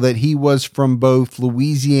trail that he was from both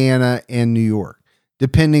Louisiana and New York,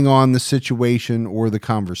 depending on the situation or the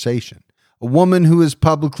conversation. A woman who is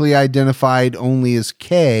publicly identified only as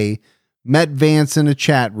Kay met Vance in a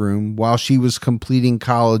chat room while she was completing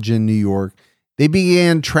college in New York. They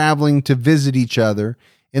began traveling to visit each other,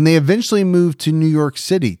 and they eventually moved to New York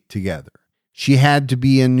City together. She had to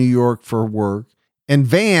be in New York for work, and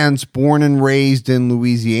Vance, born and raised in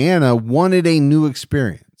Louisiana, wanted a new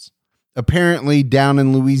experience. Apparently, down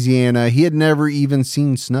in Louisiana, he had never even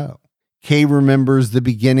seen snow. Kay remembers the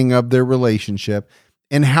beginning of their relationship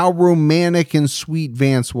and how romantic and sweet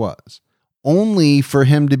Vance was, only for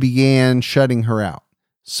him to begin shutting her out,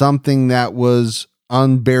 something that was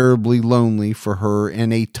unbearably lonely for her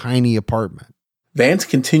in a tiny apartment. Vance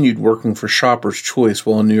continued working for Shoppers Choice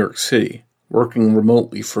while in New York City, working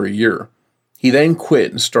remotely for a year. He then quit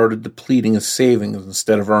and started depleting his savings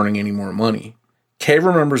instead of earning any more money. Kay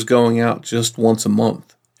remembers going out just once a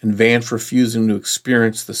month, and Vance refusing to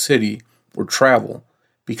experience the city or travel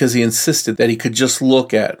because he insisted that he could just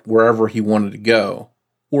look at wherever he wanted to go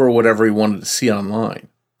or whatever he wanted to see online.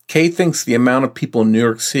 Kay thinks the amount of people in New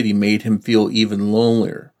York City made him feel even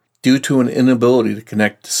lonelier due to an inability to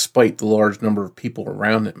connect despite the large number of people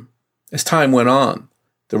around him. As time went on,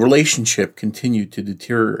 the relationship continued to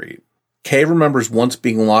deteriorate. Kay remembers once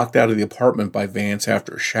being locked out of the apartment by Vance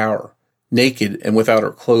after a shower, naked and without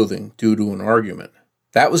her clothing due to an argument.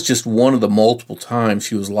 That was just one of the multiple times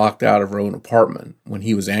she was locked out of her own apartment when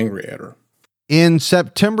he was angry at her. In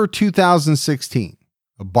September 2016,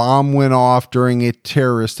 a bomb went off during a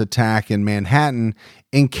terrorist attack in Manhattan,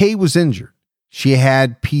 and Kay was injured. She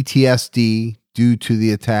had PTSD due to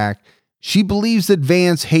the attack. She believes that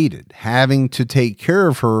Vance hated having to take care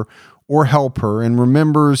of her or help her, and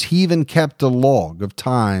remembers he even kept a log of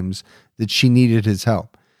times that she needed his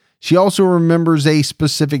help. She also remembers a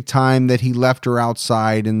specific time that he left her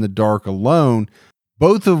outside in the dark alone,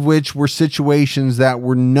 both of which were situations that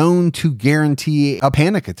were known to guarantee a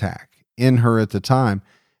panic attack in her at the time.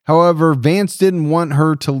 However, Vance didn't want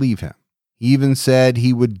her to leave him. He even said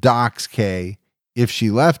he would dox Kay if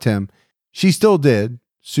she left him. She still did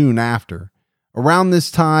soon after. Around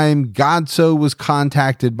this time, Godso was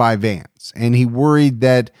contacted by Vance, and he worried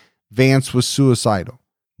that Vance was suicidal.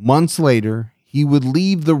 Months later, he would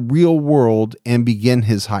leave the real world and begin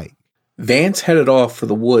his hike. Vance headed off for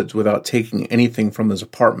the woods without taking anything from his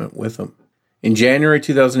apartment with him. In January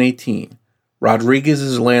 2018,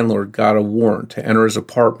 Rodriguez's landlord got a warrant to enter his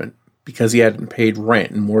apartment because he hadn't paid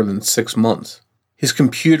rent in more than 6 months. His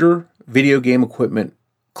computer, video game equipment,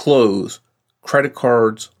 clothes, credit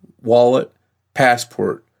cards, wallet,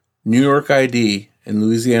 passport, New York ID, and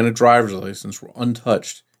Louisiana driver's license were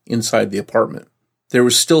untouched inside the apartment. There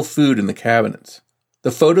was still food in the cabinets.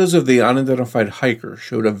 The photos of the unidentified hiker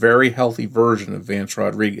showed a very healthy version of Vance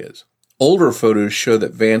Rodriguez. Older photos show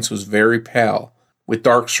that Vance was very pale, with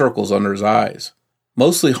dark circles under his eyes.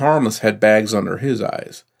 Mostly Harmless had bags under his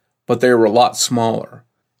eyes, but they were a lot smaller,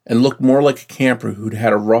 and looked more like a camper who'd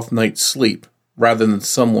had a rough night's sleep, rather than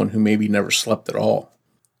someone who maybe never slept at all.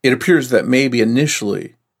 It appears that maybe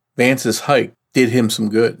initially, Vance's hike did him some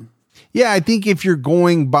good. Yeah, I think if you're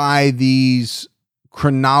going by these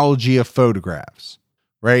chronology of photographs,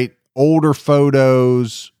 right? Older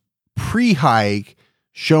photos pre-hike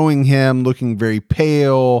showing him looking very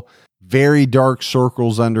pale, very dark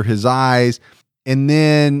circles under his eyes. And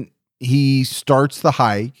then he starts the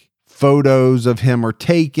hike. Photos of him are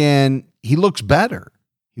taken. He looks better.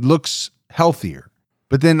 He looks healthier.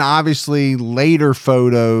 But then obviously later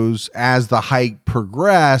photos as the hike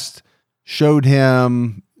progressed showed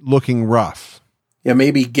him looking rough. Yeah,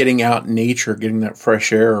 maybe getting out in nature, getting that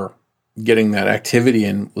fresh air, getting that activity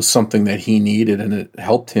in was something that he needed, and it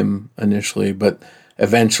helped him initially. But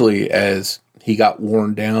eventually, as he got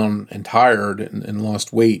worn down and tired and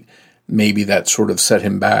lost weight, maybe that sort of set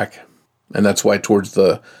him back. And that's why towards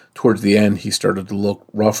the end, he started to look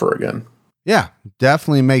rougher again. Yeah,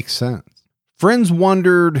 definitely makes sense. Friends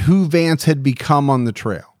wondered who Vance had become on the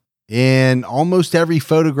trail. In almost every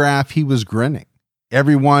photograph, he was grinning.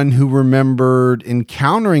 Everyone who remembered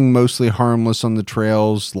encountering Mostly Harmless on the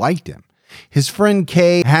trails liked him. His friend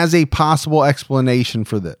Kay has a possible explanation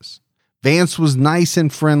for this. Vance was nice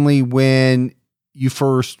and friendly when you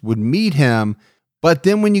first would meet him, but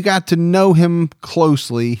then when you got to know him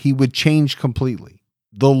closely, he would change completely.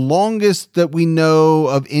 The longest that we know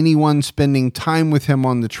of anyone spending time with him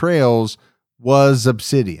on the trails was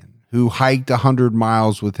Obsidian, who hiked 100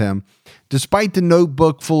 miles with him. Despite the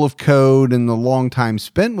notebook full of code and the long time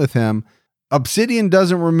spent with him, Obsidian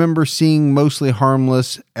doesn't remember seeing Mostly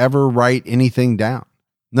Harmless ever write anything down.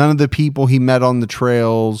 None of the people he met on the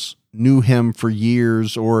trails knew him for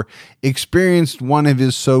years or experienced one of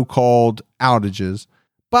his so-called outages.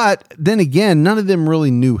 But then again, none of them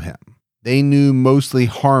really knew him. They knew Mostly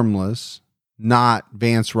Harmless, not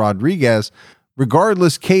Vance Rodriguez.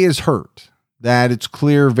 Regardless, Kay is hurt that it's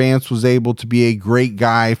clear Vance was able to be a great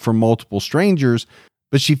guy for multiple strangers,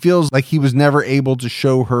 but she feels like he was never able to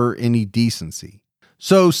show her any decency.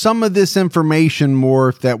 So some of this information,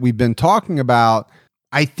 Morph, that we've been talking about,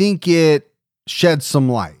 I think it sheds some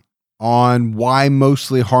light on why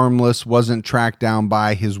Mostly Harmless wasn't tracked down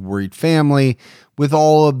by his worried family. With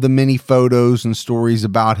all of the many photos and stories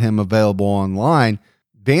about him available online,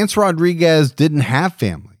 Vance Rodriguez didn't have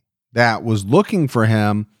family that was looking for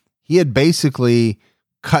him. He had basically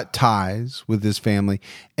cut ties with his family,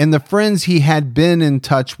 and the friends he had been in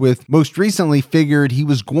touch with most recently figured he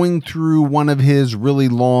was going through one of his really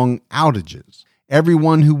long outages.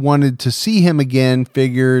 Everyone who wanted to see him again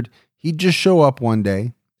figured he'd just show up one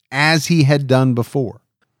day, as he had done before.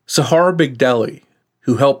 Sahara Bigdeli,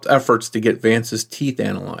 who helped efforts to get Vance's teeth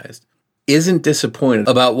analyzed, isn't disappointed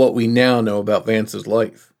about what we now know about Vance's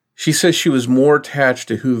life. She says she was more attached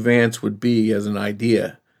to who Vance would be as an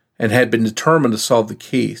idea, and had been determined to solve the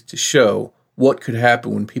case to show what could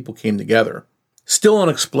happen when people came together. Still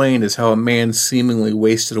unexplained is how a man seemingly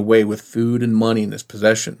wasted away with food and money in his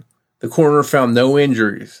possession. The coroner found no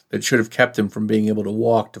injuries that should have kept him from being able to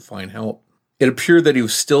walk to find help. It appeared that he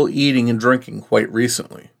was still eating and drinking quite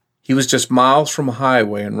recently. He was just miles from a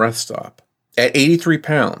highway and rest stop. At 83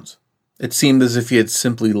 pounds, it seemed as if he had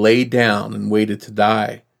simply laid down and waited to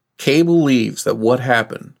die. Kay believes that what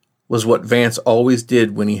happened was what Vance always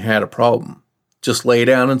did when he had a problem. Just lay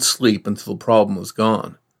down and sleep until the problem was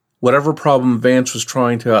gone. Whatever problem Vance was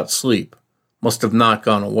trying to outsleep must have not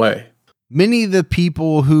gone away. Many of the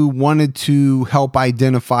people who wanted to help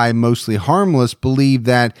identify Mostly Harmless believe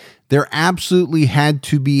that there absolutely had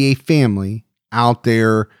to be a family out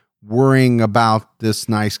there worrying about this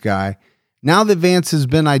nice guy. Now that Vance has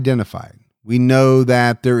been identified, we know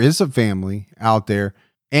that there is a family out there,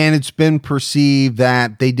 and it's been perceived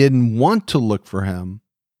that they didn't want to look for him.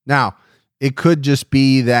 Now, it could just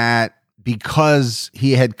be that because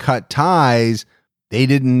he had cut ties, they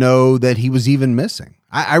didn't know that he was even missing.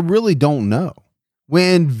 I really don't know.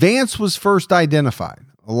 When Vance was first identified,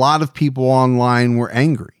 a lot of people online were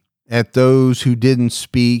angry at those who didn't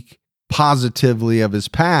speak positively of his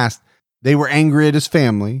past. They were angry at his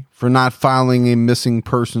family for not filing a missing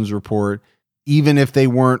persons report, even if they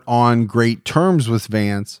weren't on great terms with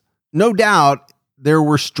Vance. No doubt there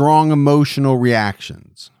were strong emotional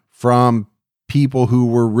reactions from people who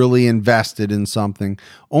were really invested in something,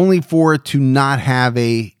 only for it to not have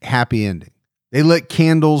a happy ending. They lit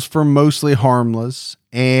candles for Mostly Harmless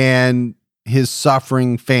and his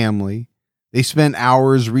suffering family. They spent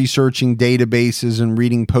hours researching databases and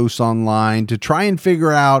reading posts online to try and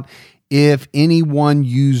figure out if any one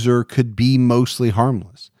user could be Mostly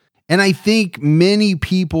Harmless. And I think many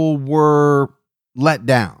people were let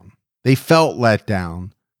down. They felt let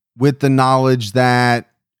down with the knowledge that,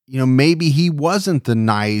 maybe he wasn't the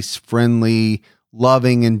nice, friendly,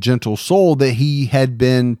 loving, and gentle soul that he had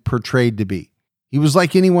been portrayed to be. He was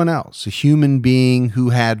like anyone else, a human being who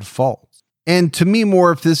had faults. And to me,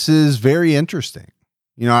 Morph, this is very interesting.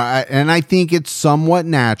 I think it's somewhat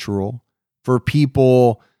natural for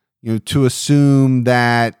people, to assume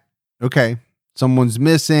that, okay, someone's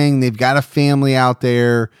missing, they've got a family out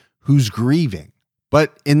there who's grieving.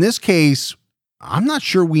 But in this case, I'm not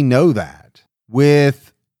sure we know that.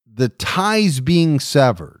 With the ties being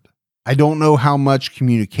severed, I don't know how much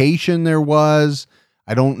communication there was.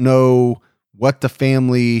 I don't know what the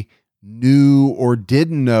family knew or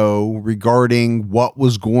didn't know regarding what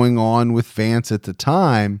was going on with Vance at the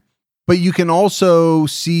time. But you can also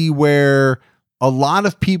see where a lot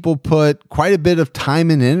of people put quite a bit of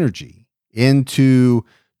time and energy into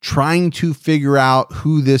trying to figure out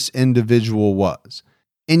who this individual was.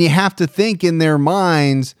 And you have to think in their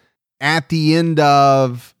minds, at the end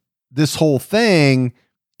of this whole thing,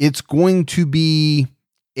 it's going to be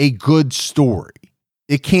a good story.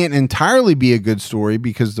 It can't entirely be a good story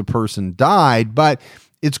because the person died, but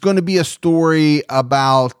it's going to be a story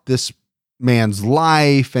about this man's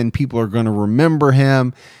life, and people are going to remember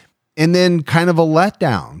him. And then kind of a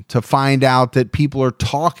letdown to find out that people are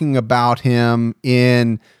talking about him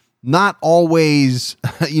in not always,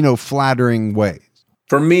 flattering ways.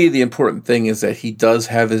 For me, the important thing is that he does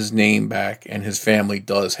have his name back and his family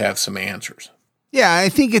does have some answers. Yeah, I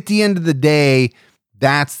think at the end of the day,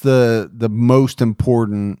 that's the most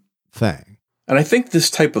important thing. And I think this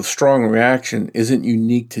type of strong reaction isn't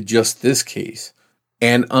unique to just this case.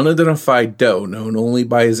 An unidentified doe, known only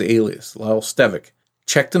by his alias, Lyle Stevick,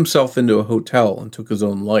 checked himself into a hotel and took his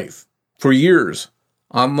own life. For years,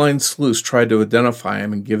 online sleuths tried to identify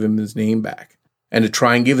him and give him his name back, and to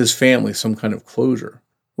try and give his family some kind of closure.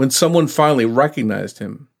 When someone finally recognized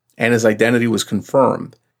him and his identity was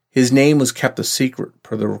confirmed, his name was kept a secret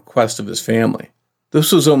per the request of his family.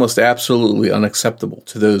 This was almost absolutely unacceptable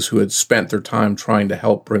to those who had spent their time trying to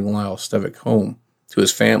help bring Lyle Stevick home to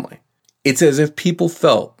his family. It's as if people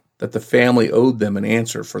felt that the family owed them an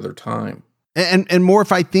answer for their time. And more,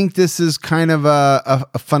 if I think this is kind of a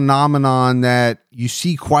phenomenon that you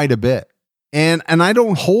see quite a bit. And I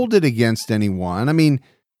don't hold it against anyone. I mean,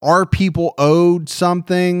 are people owed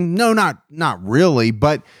something? No, not really,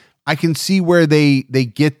 but I can see where they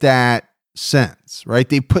get that sense, right?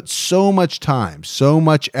 They put so much time, so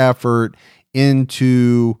much effort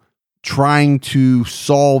into trying to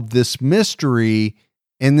solve this mystery.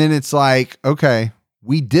 And then it's like, okay,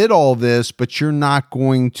 we did all this, but you're not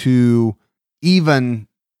going to even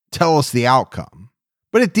tell us the outcome.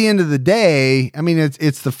 But at the end of the day, I mean,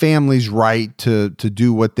 it's the family's right to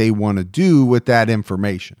do what they want to do with that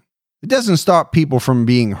information. It doesn't stop people from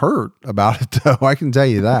being hurt about it, though. I can tell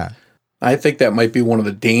you that. I think that might be one of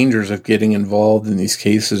the dangers of getting involved in these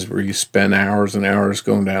cases where you spend hours and hours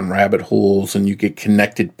going down rabbit holes and you get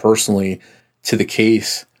connected personally to the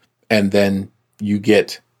case, and then you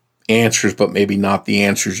get answers, but maybe not the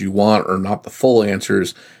answers you want or not the full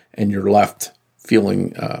answers, and you're left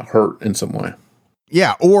feeling hurt in some way.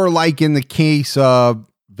 Yeah, or like in the case of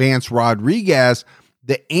Vance Rodriguez,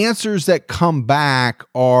 the answers that come back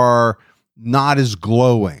are not as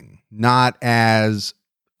glowing, not as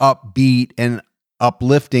upbeat and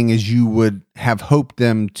uplifting as you would have hoped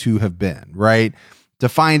them to have been, right? To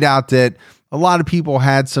find out that a lot of people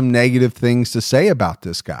had some negative things to say about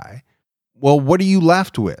this guy. well, what are you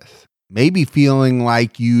left with? Maybe feeling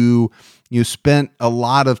like you spent a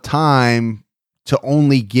lot of time to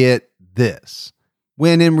only get this,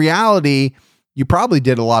 when in reality, you probably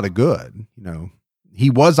did a lot of good. He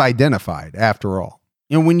was identified after all.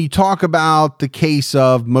 When you talk about the case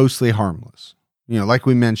of Mostly Harmless, like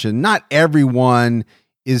we mentioned, not everyone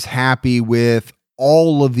is happy with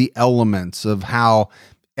all of the elements of how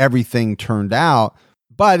everything turned out,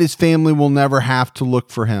 but his family will never have to look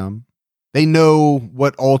for him. They know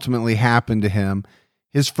what ultimately happened to him.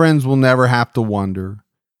 His friends will never have to wonder.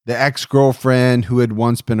 The ex-girlfriend who had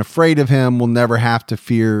once been afraid of him will never have to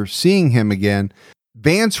fear seeing him again.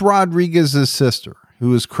 Vance Rodriguez's sister,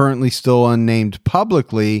 who is currently still unnamed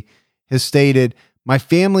publicly, has stated, "My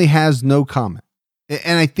family has no comment."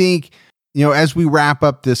 And I think, as we wrap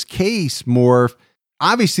up this case, Morph,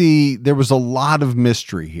 obviously there was a lot of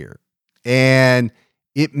mystery here, and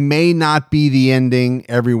it may not be the ending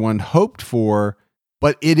everyone hoped for,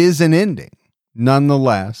 but it is an ending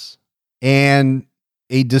nonetheless. And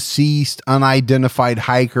a deceased, unidentified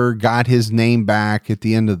hiker got his name back at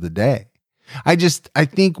the end of the day. I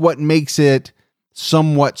think what makes it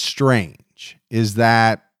somewhat strange is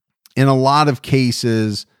that in a lot of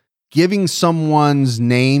cases, giving someone's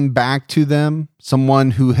name back to them,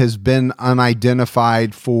 someone who has been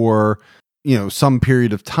unidentified for, some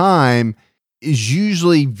period of time, is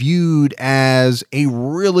usually viewed as a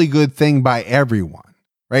really good thing by everyone,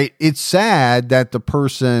 right? It's sad that the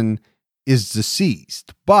person is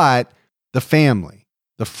deceased, but the family,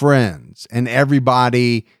 the friends, and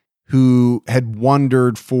everybody who had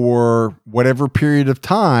wondered for whatever period of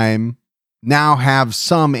time now have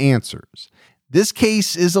some answers. This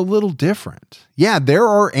case is a little different. Yeah, there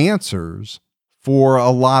are answers for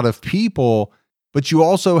a lot of people, but you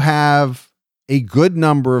also have a good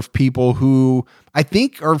number of people who I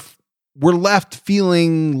think were left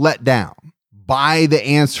feeling let down by the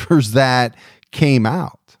answers that came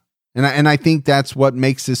out. And I think that's what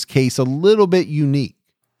makes this case a little bit unique.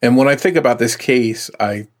 And when I think about this case,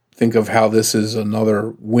 I think of how this is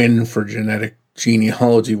another win for genetic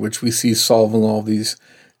genealogy, which we see solving all these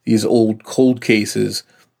old cold cases.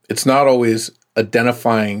 It's not always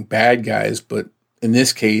identifying bad guys, but in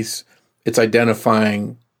this case, it's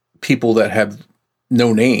identifying people that have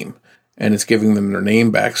no name, and it's giving them their name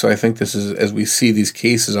back. So I think this is, as we see these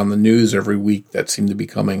cases on the news every week that seem to be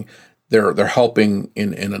coming, they're helping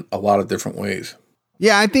in a lot of different ways.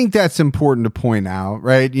 Yeah, I think that's important to point out,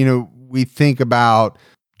 right? We think about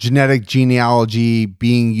genetic genealogy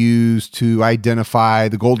being used to identify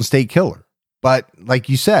the Golden State Killer. But like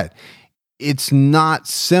you said, it's not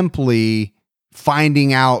simply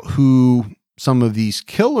finding out who some of these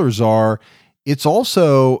killers are. It's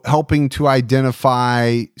also helping to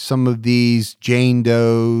identify some of these Jane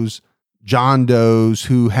Does, John Does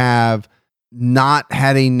who have not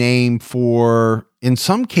had a name for, in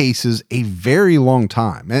some cases, a very long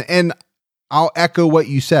time. And I'll echo what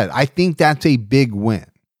you said. I think that's a big win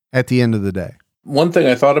at the end of the day. One thing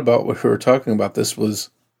I thought about when we were talking about this was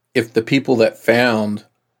if the people that found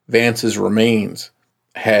Vance's remains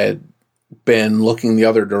had been looking the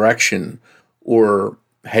other direction or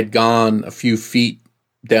had gone a few feet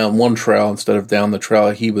down one trail instead of down the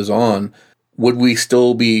trail he was on, would we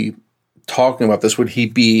still be talking about this? Would he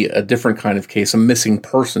be a different kind of case, a missing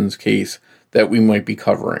persons case that we might be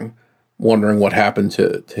covering, wondering what happened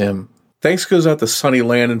to him? Thanks goes out to Sonny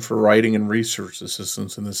Landon for writing and research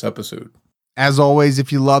assistance in this episode. As always,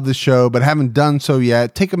 if you love the show but haven't done so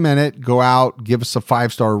yet, take a minute, go out, give us a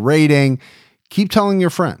 5-star rating, keep telling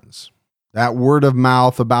your friends. That word of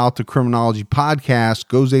mouth about the Criminology Podcast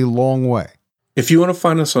goes a long way. If you want to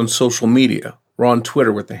find us on social media, we're on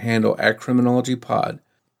Twitter with the handle @CriminologyPod.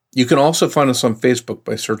 You can also find us on Facebook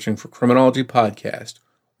by searching for Criminology Podcast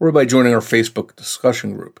or by joining our Facebook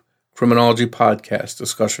discussion group, Criminology Podcast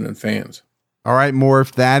Discussion and Fans. All right,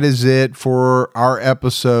 Morph, that is it for our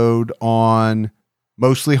episode on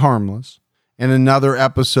Mostly Harmless and another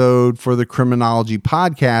episode for the Criminology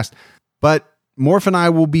Podcast. But Morph and I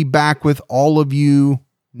will be back with all of you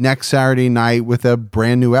next Saturday night with a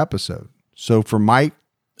brand new episode. So for Mike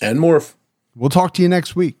and Morph, we'll talk to you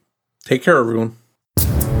next week. Take care, everyone.